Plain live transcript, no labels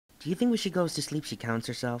Do you think when she goes to sleep she counts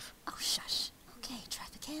herself? Oh, shush. Okay,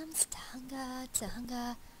 traffic cams,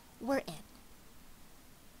 Tahunga. We're in.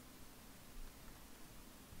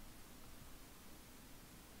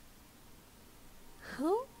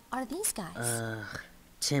 Who are these guys?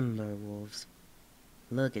 Timberwolves.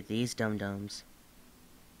 Look at these dum-dums.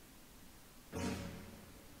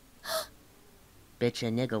 Bitch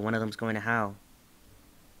and nigga, one of them's going to howl.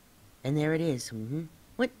 And there it is.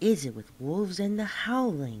 What is it with wolves and the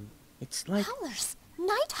howling? It's like... Howlers!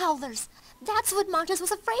 Night howlers! That's what Montrez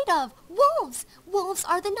was afraid of! Wolves! Wolves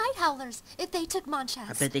are the night howlers. If they took Montrez...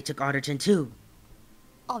 I bet they took Otterton too.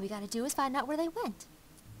 All we gotta do is find out where they went.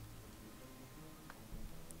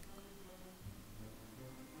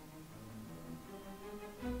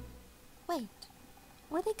 Wait,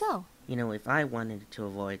 where'd they go? You know, if I wanted to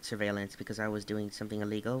avoid surveillance because I was doing something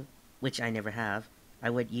illegal, which I never have, I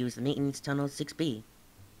would use the maintenance tunnel 6B,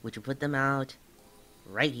 which would put them out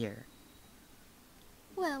right here.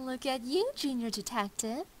 Well, look at you, Junior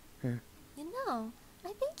Detective. Huh. You know,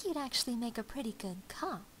 I think you'd actually make a pretty good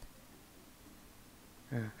cop.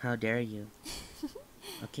 How dare you?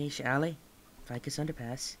 Okay, Shally. Ficus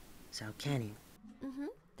Underpass. South Canyon.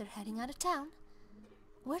 They're heading out of town.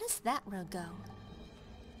 Where does that road go?